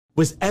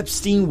Was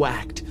Epstein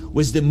whacked?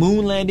 Was the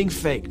moon landing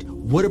faked?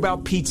 What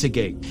about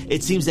Pizzagate?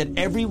 It seems that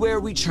everywhere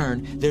we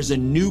turn, there's a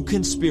new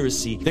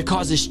conspiracy that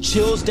causes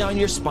chills down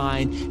your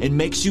spine and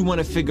makes you want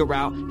to figure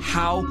out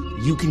how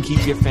you can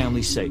keep your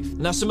family safe.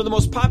 Now, some of the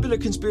most popular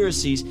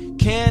conspiracies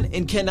can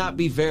and cannot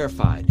be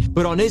verified.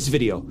 But on this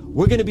video,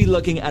 we're going to be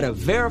looking at a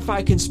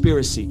verified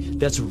conspiracy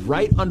that's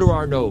right under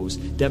our nose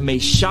that may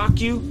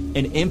shock you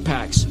and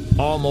impacts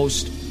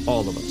almost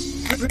all of us.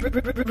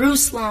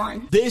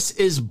 Ruslan. This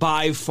is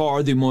by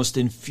far the most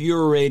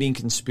infuriating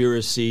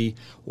conspiracy,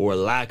 or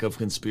lack of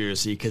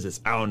conspiracy, because it's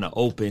out in the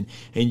open,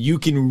 and you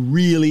can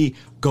really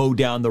go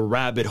down the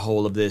rabbit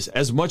hole of this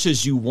as much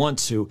as you want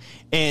to.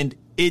 And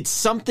it's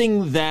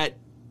something that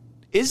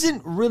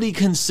isn't really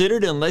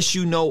considered unless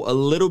you know a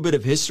little bit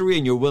of history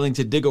and you're willing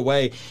to dig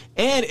away.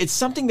 And it's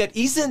something that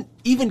isn't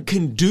even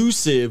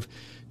conducive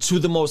to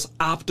the most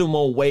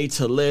optimal way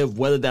to live,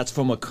 whether that's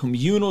from a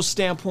communal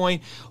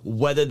standpoint,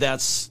 whether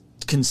that's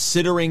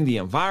considering the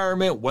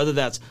environment, whether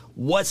that's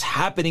what's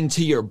happening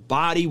to your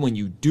body when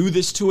you do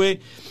this to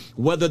it,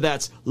 whether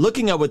that's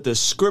looking at what the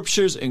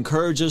scriptures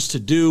encourage us to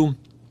do,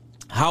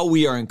 how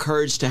we are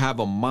encouraged to have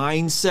a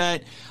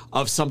mindset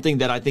of something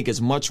that I think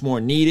is much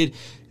more needed.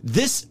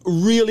 This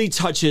really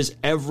touches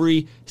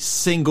every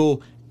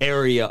single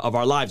area of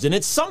our lives. And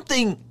it's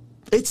something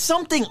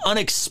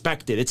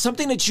unexpected. It's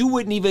something that you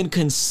wouldn't even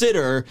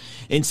consider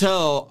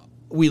until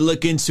we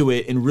look into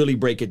it and really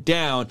break it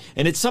down.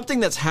 And it's something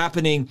that's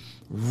happening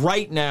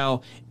right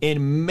now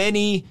in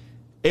many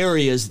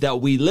areas that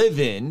we live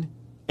in,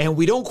 and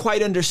we don't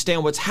quite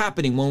understand what's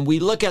happening. When we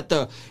look at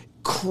the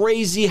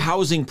crazy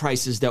housing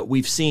prices that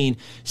we've seen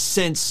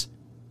since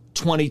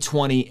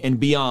 2020 and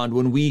beyond,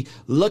 when we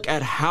look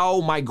at how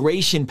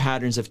migration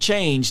patterns have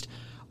changed,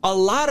 a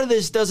lot of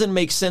this doesn't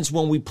make sense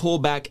when we pull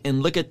back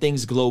and look at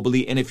things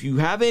globally. And if you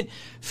haven't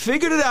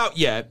figured it out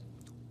yet,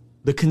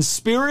 the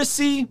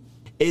conspiracy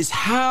is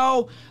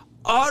how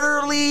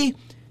utterly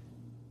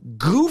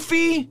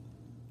goofy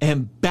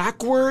and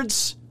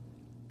backwards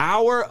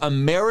our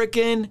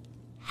American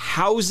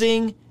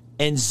housing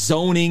and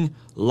zoning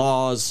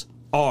laws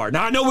are.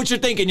 Now, I know what you're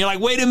thinking. You're like,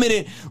 wait a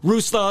minute,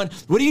 Ruslan,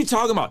 what are you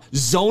talking about?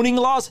 Zoning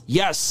laws?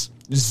 Yes,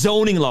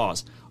 zoning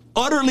laws.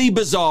 Utterly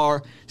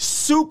bizarre,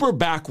 super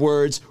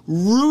backwards,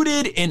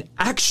 rooted in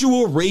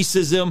actual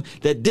racism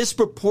that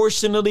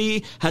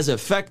disproportionately has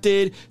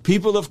affected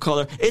people of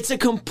color. It's a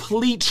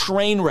complete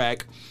train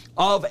wreck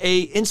of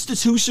a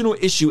institutional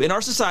issue in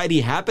our society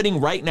happening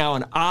right now,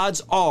 and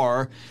odds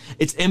are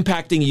it's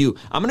impacting you.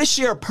 I'm going to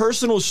share a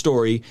personal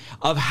story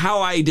of how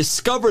I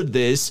discovered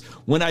this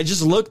when I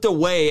just looked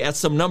away at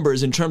some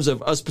numbers in terms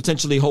of us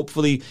potentially,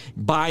 hopefully,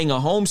 buying a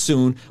home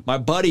soon. My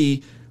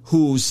buddy,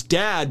 whose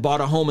dad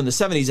bought a home in the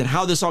 70s, and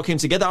how this all came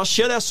together. I'll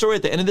share that story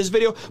at the end of this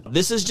video.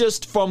 This is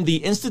just from the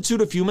Institute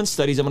of Human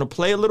Studies. I'm going to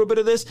play a little bit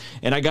of this,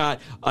 and I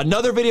got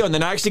another video, and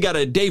then I actually got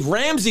a Dave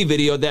Ramsey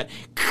video that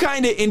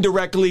kind of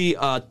indirectly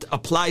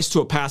applies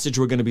to a passage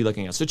we're going to be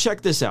looking at. So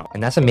check this out.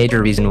 And that's a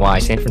major reason why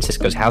San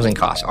Francisco's housing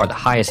costs are the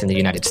highest in the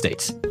United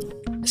States.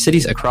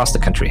 Cities across the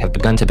country have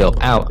begun to build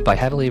out by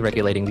heavily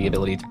regulating the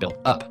ability to build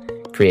up,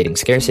 creating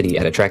scarcity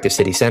at attractive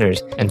city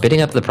centers, and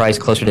bidding up the price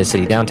closer to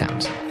city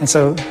downtowns. And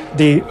so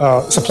the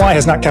supply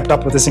has not kept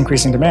up with this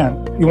increasing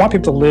demand. You want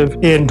people to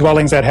live in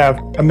dwellings that have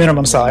a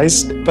minimum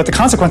size, but the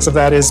consequence of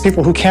that is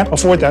people who can't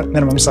afford that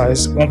minimum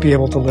size won't be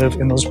able to live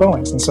in those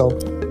dwellings. And so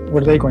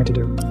what are they going to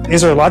do?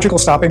 Is there a logical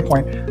stopping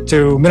point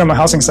to minimum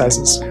housing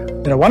sizes?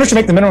 Why don't you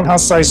make the minimum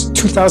house size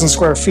 2,000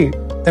 square feet?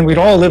 Then we'd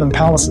all live in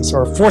palaces,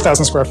 or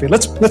 4,000 square feet.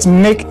 Let's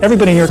make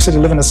everybody in New York City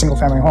live in a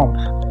single-family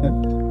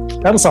home.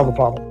 That'll solve the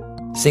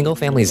problem.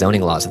 Single-family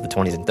zoning laws of the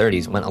 20s and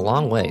 30s went a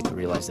long way to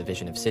realize the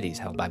vision of cities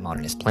held by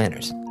modernist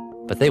planners.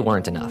 But they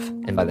weren't enough,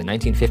 and by the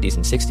 1950s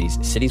and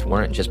 60s, cities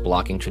weren't just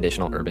blocking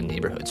traditional urban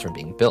neighborhoods from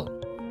being built.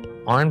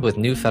 Armed with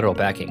new federal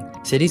backing,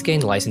 cities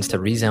gained license to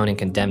rezone and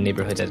condemn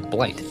neighborhoods as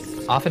blight,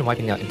 often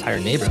wiping out entire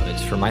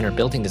neighborhoods for minor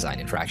building design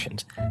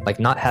infractions, like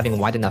not having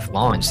wide enough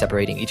lawns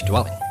separating each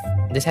dwelling.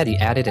 This had the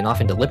added and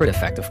often deliberate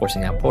effect of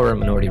forcing out poorer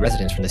minority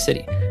residents from the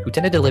city, who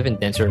tended to live in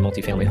denser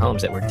multifamily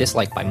homes that were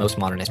disliked by most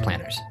modernist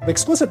planners. The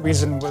explicit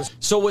reason was...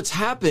 So what's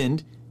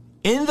happened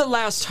in the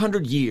last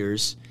 100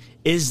 years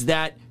is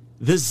that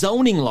the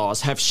zoning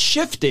laws have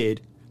shifted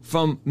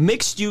from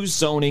mixed-use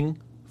zoning,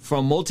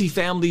 from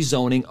multifamily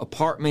zoning,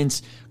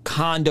 apartments,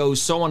 condos,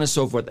 so on and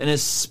so forth, and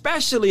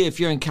especially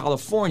if you're in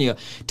California,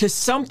 to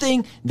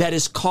something that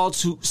is called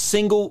to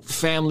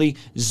single-family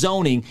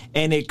zoning,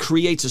 and it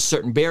creates a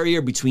certain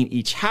barrier between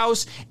each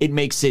house. It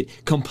makes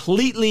it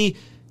completely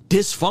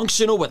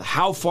dysfunctional with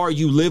how far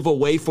you live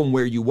away from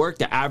where you work.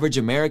 The average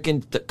American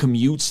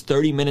commutes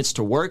 30 minutes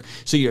to work,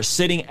 so you're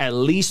sitting at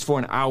least for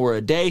an hour a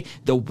day,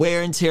 the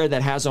wear and tear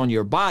that has on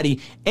your body.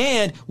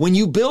 And when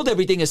you build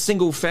everything as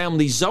single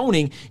family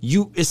zoning,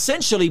 you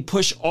essentially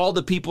push all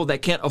the people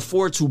that can't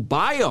afford to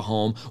buy a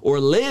home or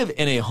live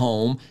in a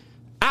home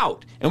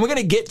out. And we're going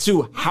to get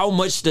to how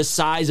much the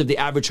size of the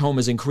average home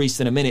has increased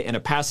in a minute in a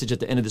passage at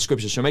the end of the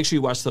scripture. So make sure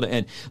you watch till the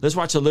end. Let's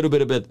watch a little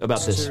bit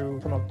about this. To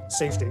promote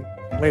safety.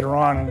 Later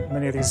on,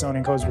 many of these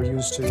zoning codes were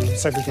used to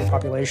segregate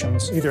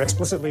populations, either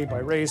explicitly by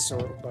race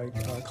or by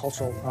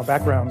cultural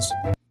backgrounds.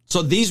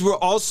 So these were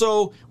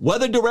also,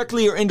 whether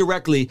directly or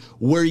indirectly,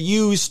 were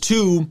used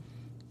to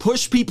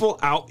push people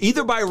out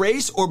either by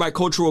race or by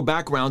cultural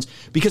backgrounds,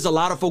 because a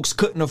lot of folks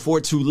couldn't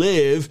afford to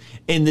live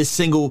in this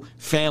single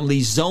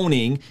family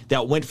zoning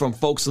that went from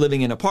folks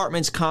living in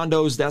apartments,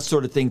 condos, that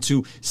sort of thing,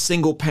 to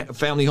single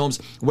family homes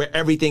where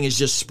everything is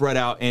just spread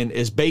out and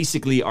is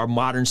basically our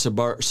modern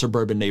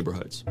suburban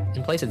neighborhoods.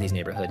 In place of these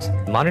neighborhoods,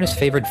 the modernists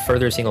favored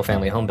further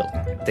single-family home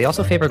building. They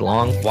also favored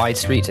long, wide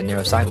streets and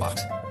narrow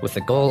sidewalks, with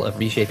the goal of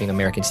reshaping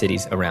American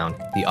cities around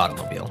the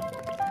automobile.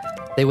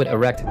 They would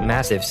erect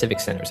massive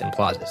civic centers and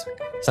plazas,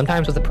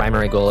 sometimes with the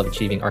primary goal of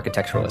achieving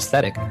architectural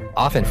aesthetic,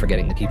 often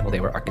forgetting the people they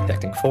were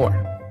architecting for.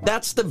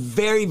 That's the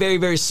very, very,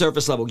 very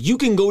surface level. You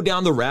can go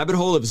down the rabbit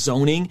hole of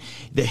zoning,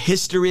 the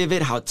history of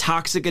it, how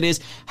toxic it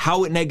is,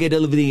 how it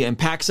negatively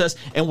impacts us.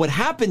 And what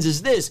happens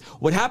is this.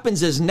 What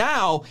happens is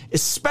now,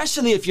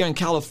 especially if you're in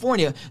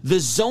California, the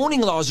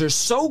zoning laws are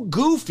so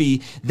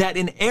goofy that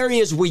in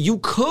areas where you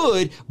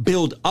could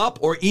build up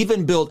or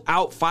even build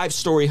out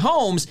 5-story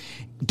homes,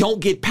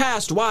 don't get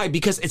passed. Why?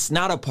 Because it's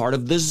not a part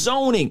of the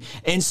zoning.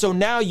 And so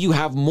now you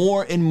have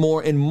more and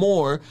more and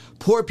more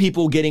poor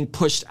people getting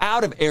pushed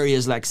out of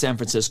areas like San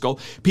Francisco,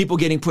 people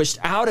getting pushed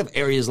out of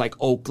areas like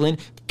Oakland,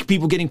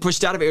 people getting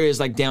pushed out of areas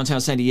like downtown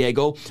San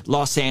Diego,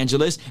 Los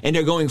Angeles, and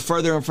they're going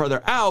further and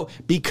further out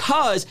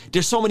because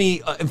there's so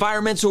many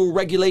environmental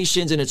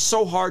regulations and it's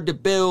so hard to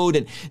build.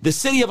 And the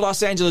city of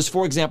Los Angeles,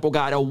 for example,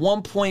 got a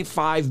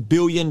 $1.5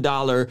 billion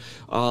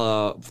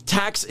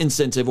tax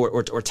incentive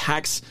or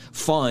tax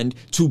fund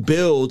to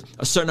build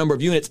a certain number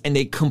of units, and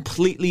they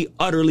completely,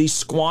 utterly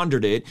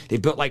squandered it. They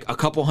built like a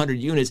couple hundred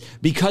units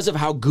because of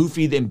how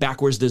goofy and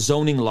backwards the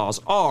zoning laws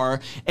are.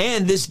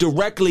 And this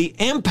directly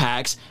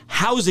impacts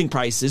housing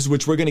prices,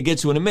 which we're going to get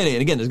to in a minute.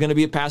 And again, there's going to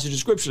be a passage of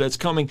scripture that's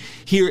coming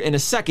here in a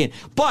second.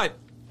 But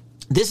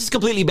this is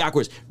completely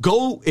backwards.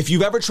 Go, if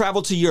you've ever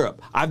traveled to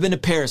Europe, I've been to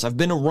Paris, I've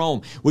been to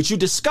Rome, what you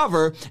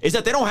discover is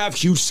that they don't have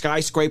huge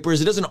skyscrapers.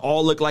 It doesn't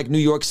all look like New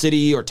York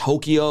City or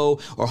Tokyo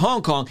or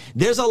Hong Kong.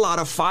 There's a lot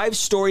of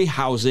 5-story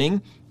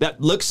housing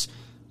that looks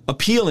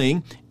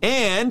appealing,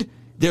 and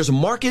there's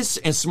markets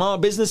and small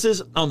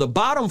businesses on the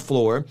bottom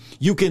floor.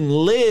 You can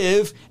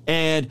live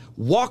and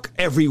walk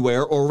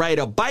everywhere or ride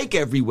a bike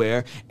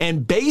everywhere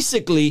and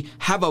basically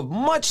have a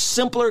much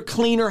simpler,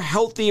 cleaner,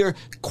 healthier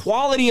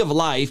quality of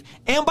life.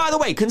 And by the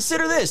way,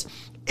 consider this.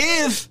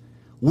 If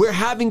we're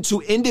having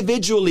to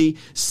individually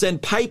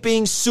send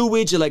piping,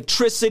 sewage,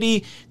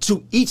 electricity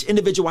to each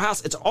individual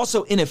house, it's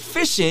also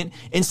inefficient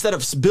instead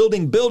of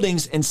building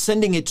buildings and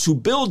sending it to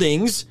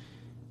buildings,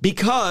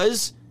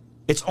 because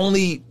it's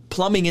only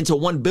plumbing into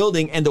one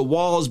building, and the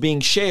walls being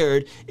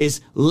shared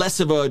is less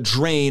of a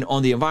drain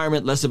on the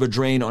environment, less of a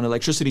drain on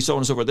electricity, so on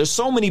and so forth. There's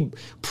so many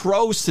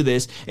pros to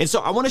this. And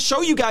so I want to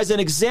show you guys an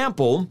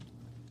example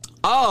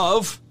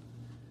of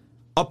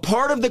a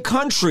part of the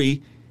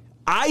country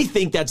I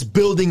think that's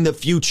building the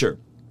future.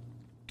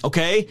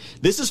 Okay,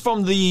 this is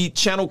from the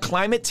channel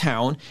Climate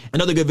Town.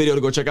 Another good video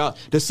to go check out.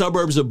 The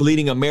suburbs of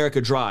bleeding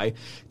America dry.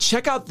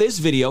 Check out this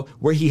video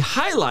where he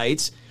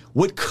highlights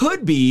what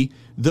could be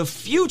the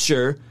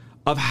future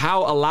of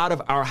how a lot of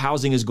our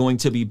housing is going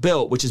to be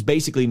built, which is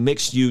basically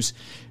mixed-use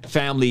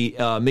family,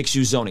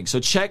 mixed-use zoning. So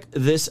check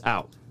this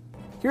out.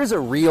 Here's a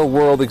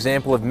real-world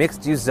example of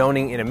mixed-use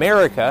zoning in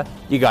America.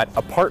 You got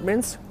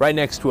apartments right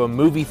next to a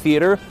movie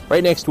theater,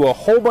 right next to a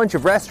whole bunch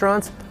of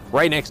restaurants,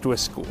 right next to a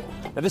school.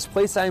 Now, this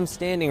place I'm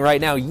standing right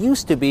now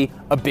used to be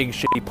a big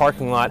shitty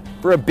parking lot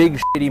for a big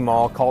shitty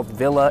mall called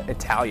Villa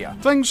Italia.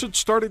 Things had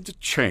started to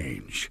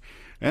change,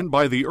 and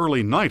by the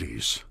early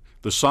 90s,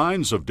 the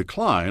signs of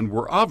decline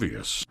were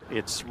obvious.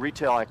 Its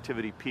retail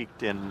activity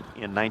peaked in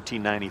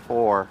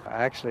 1994.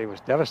 Actually, it was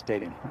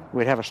devastating.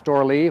 We'd have a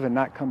store leave and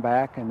not come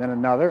back, and then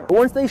another. But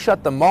once they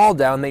shut the mall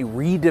down, they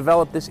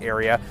redeveloped this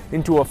area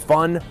into a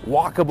fun,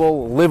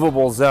 walkable,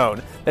 livable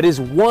zone that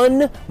is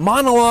one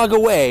monologue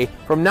away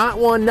from not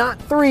one, not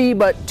three,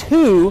 but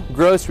 2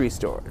 grocery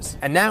stores.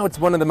 And now it's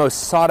one of the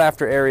most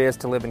sought-after areas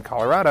to live in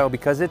Colorado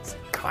because it's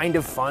kind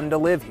of fun to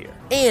live here.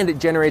 And it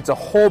generates a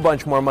whole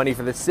bunch more money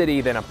for the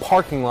city than a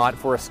parking lot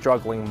for a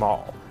struggling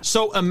mall.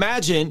 So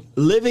imagine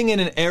living in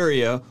an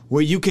area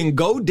where you can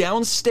go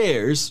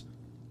downstairs,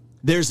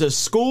 there's a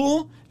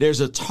school, there's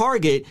a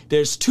Target,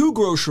 there's 2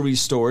 grocery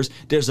stores,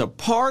 there's a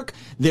park,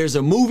 there's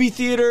a movie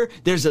theater,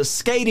 there's a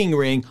skating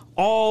ring,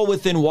 all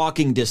within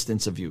walking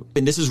distance of you.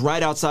 And this is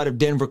right outside of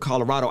Denver,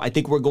 Colorado. I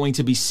think we're going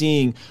to be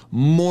seeing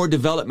more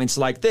developments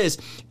like this.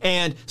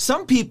 And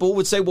some people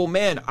would say, well,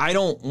 man, I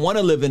don't want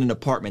to live in an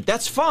apartment.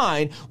 That's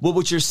fine. But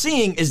what you're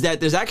seeing is that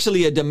there's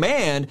actually a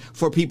demand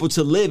for people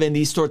to live in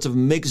these sorts of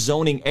mixed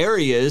zoning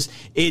areas.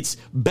 It's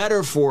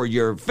better for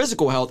your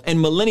physical health, and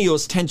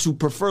millennials tend to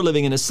prefer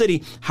living in a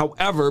city.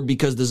 However,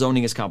 because the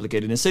zoning is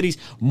complicated in cities,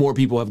 more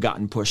people have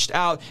gotten pushed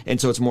out, and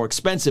so it's more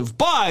expensive.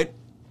 But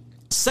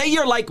Say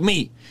you're like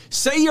me.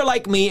 Say you're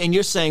like me and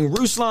you're saying,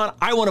 Ruslan,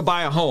 I want to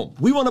buy a home.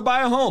 We want to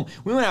buy a home.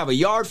 We want to have a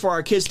yard for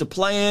our kids to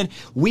play in.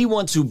 We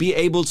want to be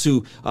able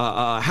to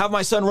have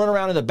my son run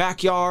around in the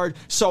backyard,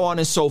 so on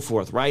and so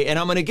forth, right? And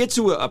I'm going to get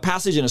to a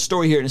passage and a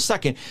story here in a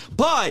second.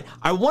 But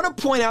I want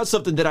to point out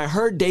something that I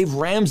heard Dave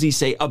Ramsey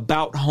say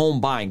about home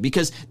buying,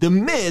 because the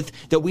myth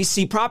that we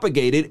see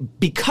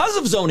propagated because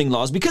of zoning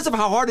laws, because of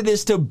how hard it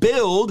is to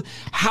build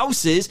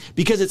houses,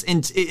 because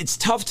it's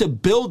tough to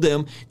build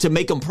them to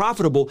make them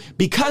profitable,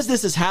 because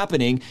this is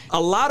happening, a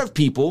lot of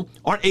people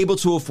aren't able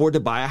to afford to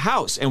buy a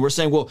house. And we're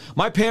saying, well,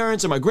 my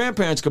parents and my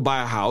grandparents could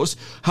buy a house.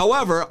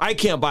 However, I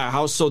can't buy a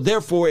house, so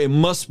therefore it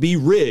must be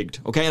rigged.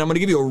 Okay, and I'm going to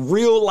give you a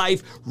real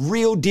life,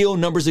 real deal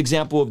numbers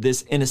example of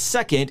this in a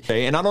second.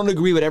 Okay? And I don't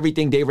agree with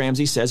everything Dave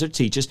Ramsey says or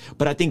teaches,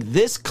 but I think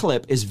this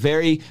clip is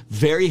very,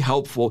 very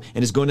helpful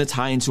and is going to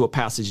tie into a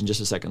passage in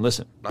just a second.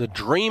 Listen. The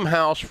dream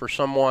house for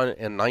someone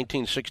in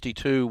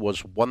 1962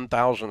 was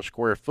 1,000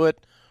 square foot,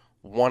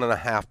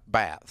 1.5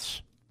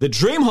 baths. The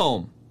dream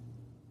home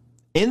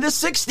in the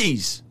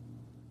 60s,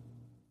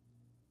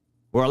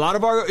 where a lot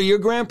of your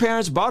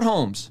grandparents bought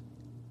homes,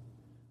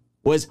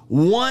 was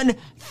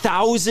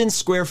 1,000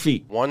 square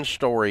feet. 1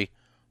 story,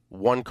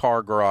 1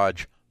 car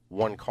garage,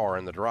 1 car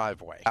in the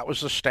driveway. That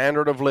was the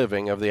standard of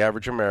living of the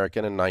average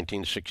American in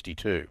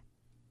 1962.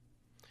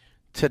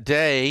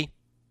 Today,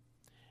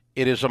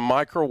 it is a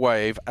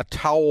microwave, a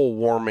towel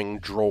warming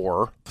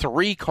drawer,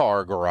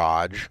 3-car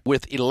garage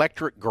with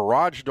electric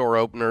garage door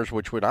openers,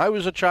 which when I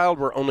was a child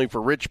were only for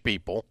rich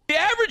people. The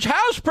average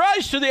house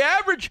price to the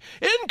average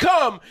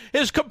income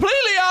is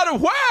completely out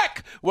of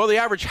whack. Well, the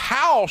average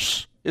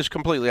house is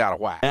completely out of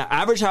whack. The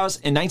average house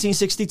in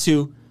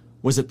 1962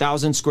 was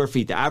 1,000 square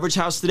feet. The average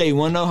house today, you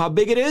want to know how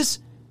big it is?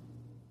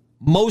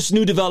 Most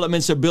new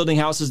developments are building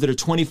houses that are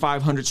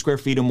 2,500 square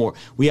feet or more.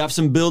 We have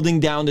some building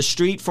down the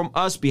street from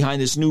us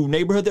behind this new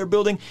neighborhood they're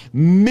building.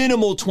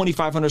 Minimal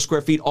 2,500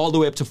 square feet all the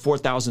way up to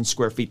 4,000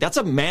 square feet. That's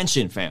a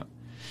mansion, fam.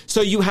 So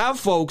you have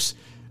folks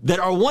that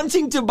are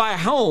wanting to buy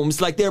homes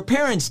like their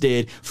parents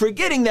did,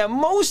 forgetting that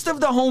most of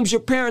the homes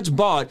your parents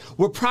bought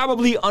were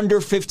probably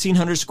under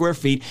 1,500 square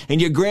feet, and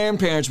your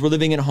grandparents were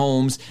living in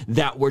homes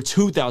that were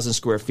 2,000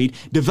 square feet.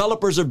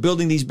 Developers are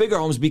building these bigger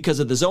homes because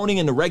of the zoning,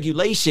 and the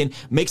regulation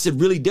makes it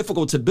really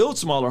difficult to build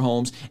smaller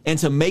homes and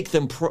to make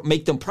them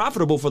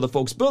profitable for the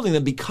folks building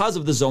them because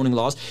of the zoning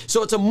laws.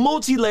 So it's a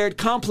multi-layered,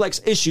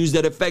 complex issues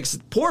that affects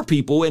poor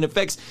people and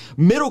affects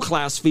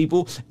middle-class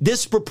people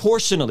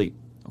disproportionately.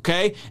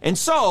 Okay, and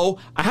so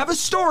I have a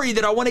story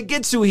that I want to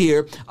get to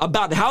here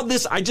about how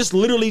this, I just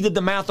literally did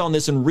the math on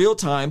this in real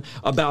time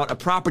about a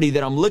property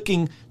that I'm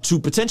looking to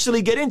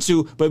potentially get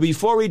into. But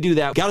before we do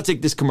that, got to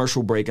take this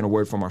commercial break and a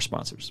word from our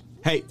sponsors.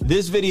 Hey,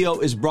 this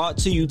video is brought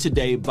to you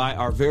today by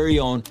our very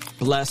own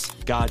Bless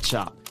God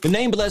Shop. The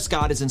name Bless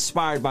God is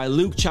inspired by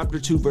Luke chapter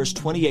 2, verse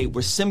 28,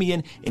 where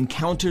Simeon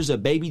encounters a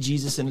baby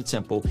Jesus in the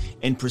temple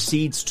and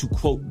proceeds to,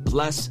 quote,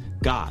 bless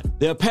God.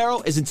 The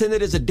apparel is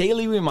intended as a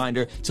daily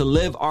reminder to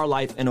live our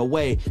life in a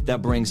way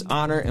that brings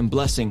honor and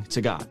blessing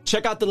to God.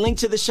 Check out the link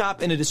to the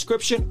shop in the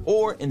description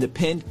or in the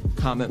pinned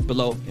comment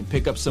below and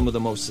pick up some of the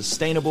most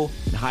sustainable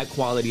and high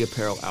quality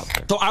apparel out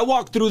there. So I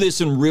walked through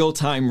this in real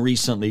time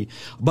recently.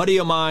 A buddy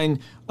of mine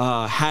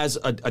has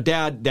a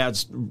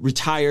dad's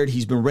retired.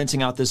 He's been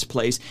renting out this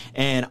place.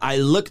 And I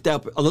looked it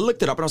up and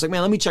I was like,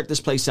 man, let me check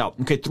this place out.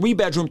 Okay,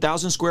 3-bedroom,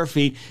 1,000 square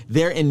feet.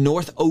 They're in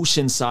North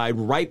Oceanside,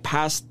 right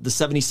past the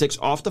 76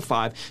 off the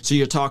 5. So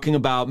you're talking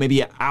about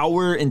maybe an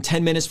hour and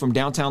 10 minutes from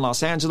downtown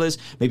Los Angeles,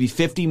 maybe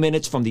 50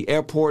 minutes from the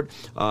airport,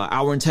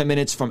 hour and 10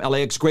 minutes from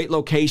LAX. Great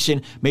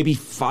location, maybe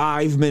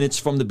 5 minutes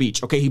from the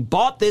beach. Okay, he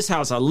bought this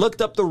house. I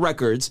looked up the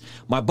records.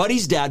 My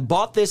buddy's dad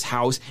bought this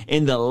house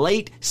in the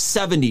late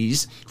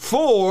 70s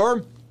for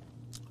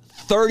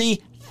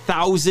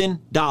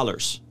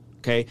 $30,000.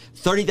 Okay,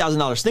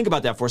 $30,000. Think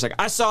about that for a second.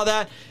 I saw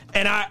that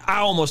and I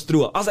almost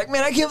threw up. I was like,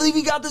 man, I can't believe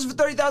he got this for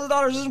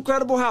 $30,000. This is an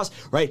incredible house,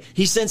 right?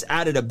 He since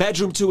added a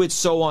bedroom to it,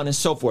 so on and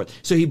so forth.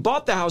 So he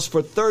bought the house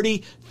for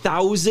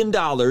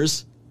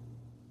 $30,000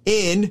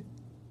 in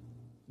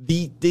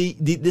the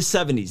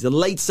 70s, the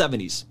late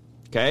 70s.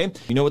 Okay,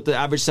 you know what the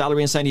average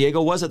salary in San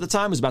Diego was at the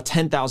time? It was about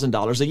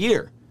 $10,000 a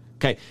year.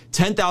 Okay,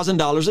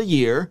 $10,000 a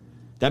year.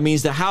 That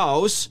means the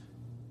house,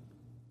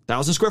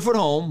 1,000 square foot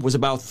home, was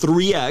about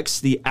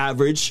 3x the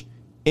average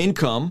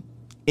income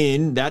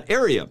in that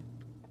area.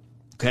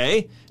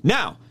 Okay.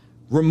 Now,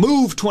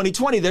 remove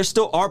 2020. There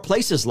still are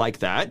places like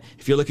that.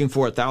 If you're looking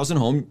for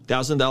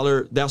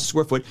 $1,000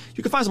 square foot,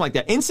 you can find something like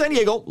that. In San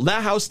Diego,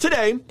 that house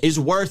today is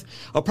worth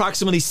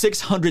approximately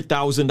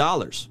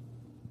 $600,000.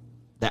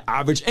 The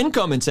average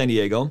income in San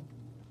Diego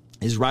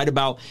is right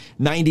about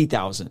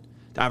 $90,000.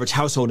 The average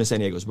household in San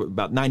Diego is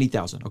about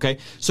 90,000. Okay,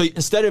 so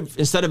instead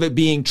of it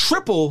being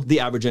triple the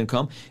average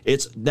income,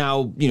 it's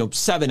now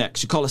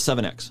 7x. You call it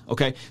 7x.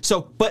 Okay,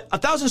 so but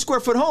 1,000 square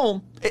foot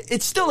home,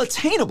 it's still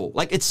attainable.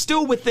 Like it's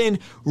still within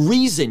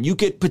reason. You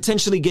could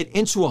potentially get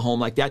into a home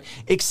like that.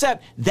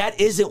 Except that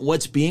isn't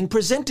what's being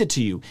presented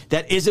to you.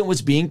 That isn't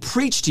what's being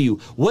preached to you.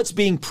 What's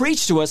being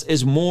preached to us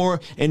is more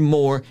and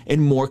more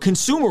and more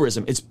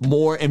consumerism. It's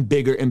more and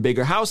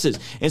bigger houses.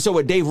 And so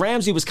what Dave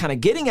Ramsey was kind of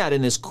getting at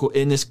in this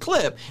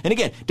clip, and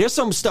again, there's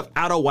some stuff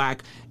out of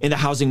whack in the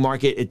housing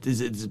market.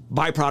 It's a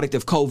byproduct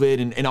of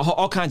COVID and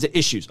all kinds of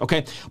issues,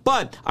 okay?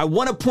 But I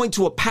want to point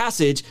to a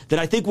passage that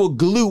I think will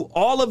glue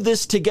all of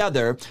this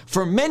together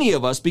for many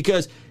of us,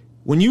 because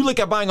when you look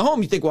at buying a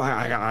home, you think, well,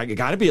 I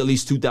got to be at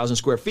least 2,000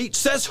 square feet.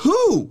 Says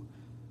who?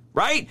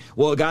 Right?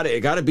 Well, it got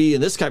to be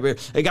in this type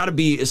of, it got to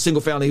be a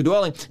single family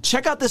dwelling.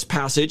 Check out this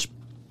passage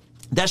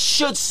that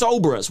should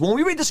sober us. When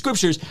we read the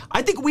scriptures,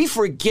 I think we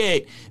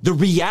forget the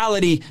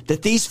reality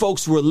that these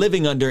folks were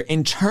living under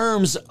in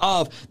terms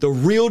of the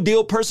real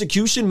deal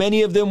persecution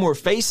many of them were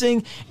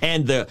facing,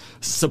 and the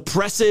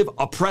suppressive,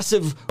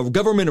 oppressive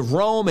government of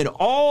Rome, and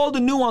all the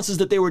nuances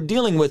that they were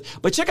dealing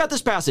with. But check out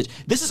this passage.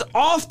 This is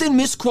often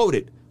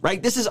misquoted.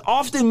 Right? This is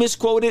often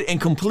misquoted and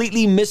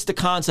completely missed the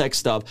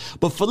context of.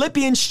 But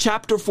Philippians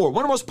chapter 4,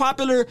 one of the most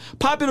popular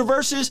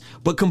verses,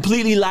 but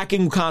completely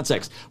lacking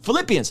context.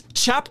 Philippians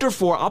chapter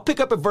 4, I'll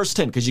pick up at verse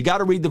 10 because you got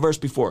to read the verse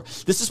before.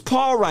 This is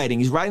Paul writing.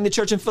 He's writing the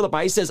church in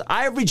Philippi. He says,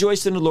 I have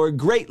rejoiced in the Lord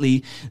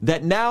greatly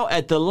that now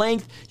at the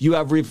length you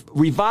have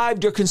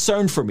revived your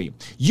concern for me.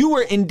 You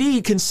were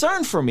indeed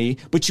concerned for me,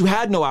 but you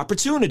had no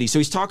opportunity. So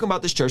he's talking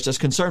about this church that's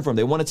concerned for him.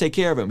 They want to take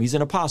care of him. He's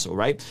an apostle,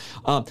 right?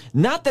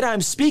 Not that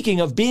I'm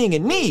speaking of being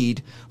in need,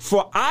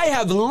 for I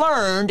have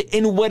learned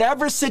in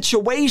whatever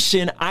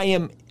situation I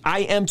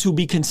am to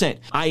be content.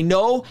 I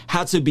know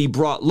how to be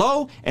brought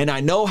low, and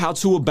I know how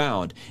to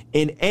abound.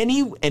 In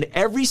any and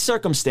every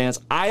circumstance,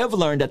 I have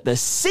learned that the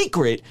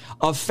secret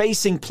of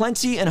facing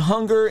plenty and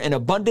hunger and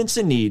abundance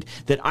and need,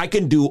 that I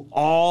can do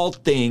all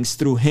things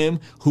through him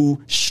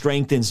who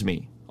strengthens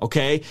me.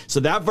 Okay, so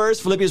that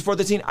verse, Philippians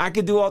 4:13, I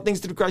can do all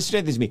things through Christ who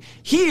strengthens me.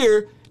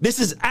 Here, this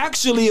is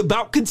actually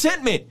about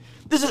contentment.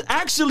 This is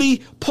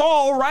actually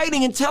Paul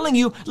writing and telling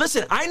you,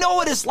 listen, I know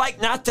what it's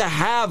like not to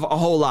have a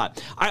whole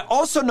lot. I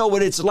also know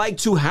what it's like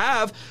to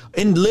have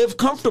and live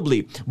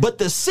comfortably. But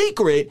the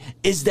secret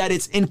is that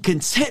it's in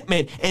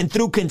contentment, and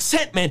through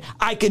contentment,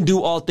 I can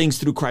do all things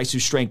through Christ who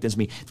strengthens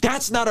me.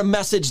 That's not a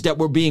message that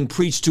we're being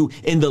preached to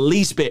in the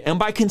least bit. And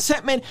by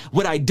contentment,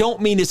 what I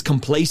don't mean is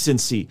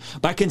complacency.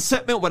 By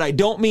contentment, what I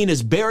don't mean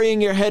is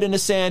burying your head in the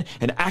sand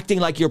and acting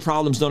like your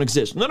problems don't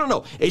exist.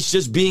 No. It's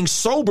just being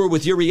sober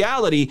with your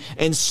reality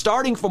and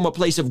starting from a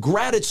place of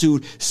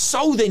gratitude,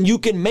 so then you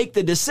can make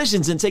the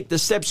decisions and take the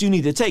steps you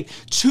need to take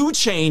to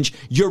change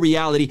your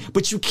reality.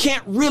 But you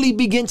can't really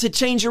begin to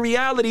change your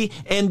reality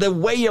and the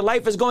way your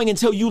life is going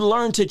until you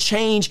learn to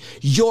change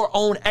your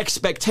own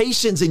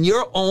expectations and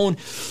your own,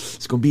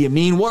 it's going to be a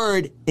mean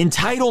word,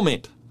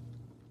 entitlement.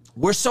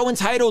 We're so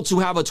entitled to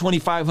have a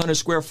 2,500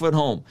 square foot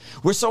home.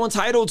 We're so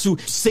entitled to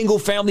single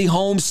family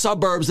homes,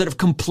 suburbs that have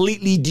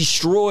completely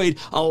destroyed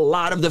a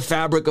lot of the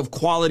fabric of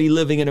quality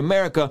living in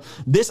America.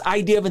 This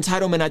idea of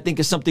entitlement, I think,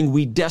 is something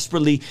we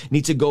desperately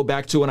need to go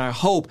back to. And I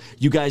hope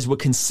you guys would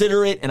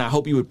consider it, and I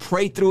hope you would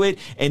pray through it.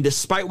 And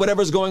despite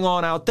whatever's going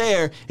on out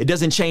there, it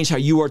doesn't change how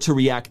you are to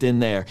react in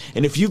there.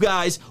 And if you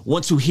guys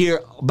want to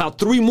hear about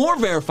 3 more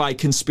verified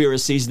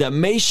conspiracies that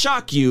may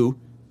shock you,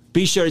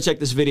 be sure to check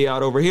this video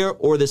out over here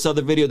or this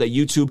other video that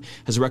YouTube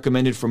has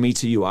recommended for me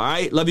to you. All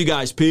right. Love you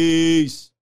guys. Peace.